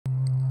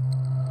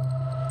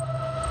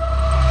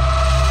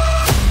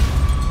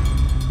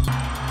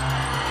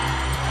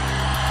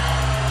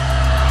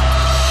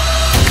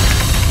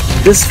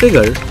This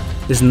figure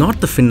is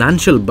not the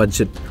financial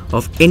budget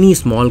of any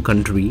small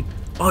country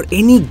or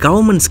any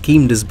government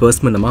scheme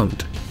disbursement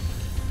amount.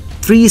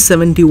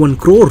 371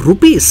 crore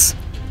rupees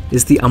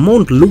is the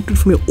amount looted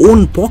from your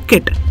own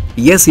pocket.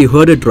 Yes, you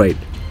heard it right.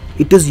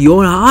 It is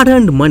your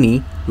hard-earned money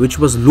which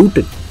was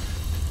looted.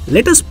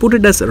 Let us put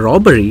it as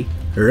robbery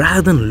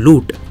rather than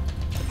loot.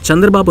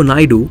 Chandrababu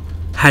Naidu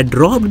had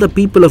robbed the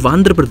people of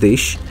Andhra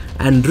Pradesh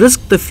and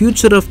risked the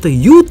future of the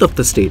youth of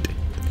the state.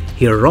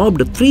 He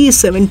robbed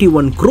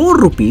 371 crore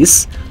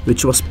rupees,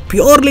 which was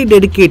purely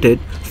dedicated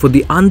for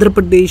the Andhra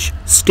Pradesh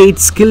State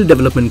Skill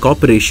Development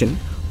Corporation,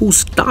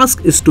 whose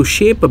task is to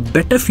shape a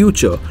better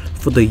future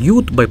for the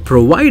youth by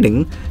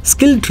providing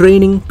skill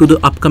training to the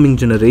upcoming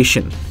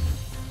generation.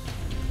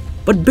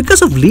 But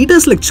because of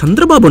leaders like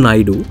Chandrababu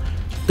Naidu,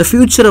 the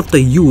future of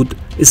the youth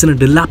is in a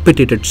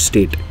dilapidated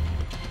state.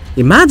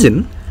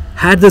 Imagine,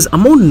 had this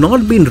amount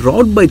not been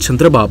robbed by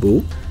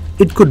Chandrababu,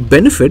 it could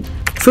benefit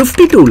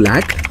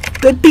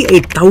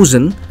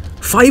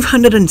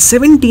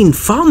 52,38,517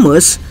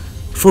 farmers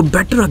for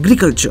better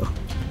agriculture,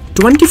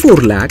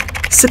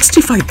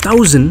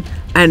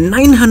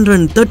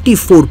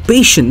 24,65,934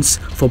 patients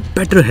for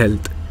better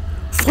health,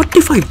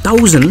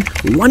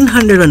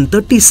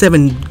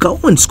 45,137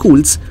 government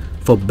schools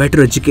for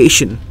better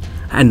education,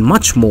 and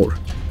much more.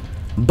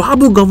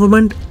 Babu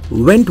government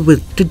went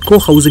with Tidco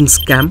housing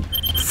scam,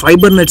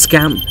 Fibernet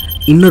scam,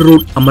 Inner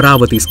Road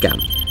Amaravati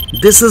scam.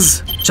 This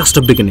is just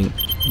a beginning.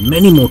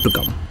 Many more to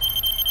come.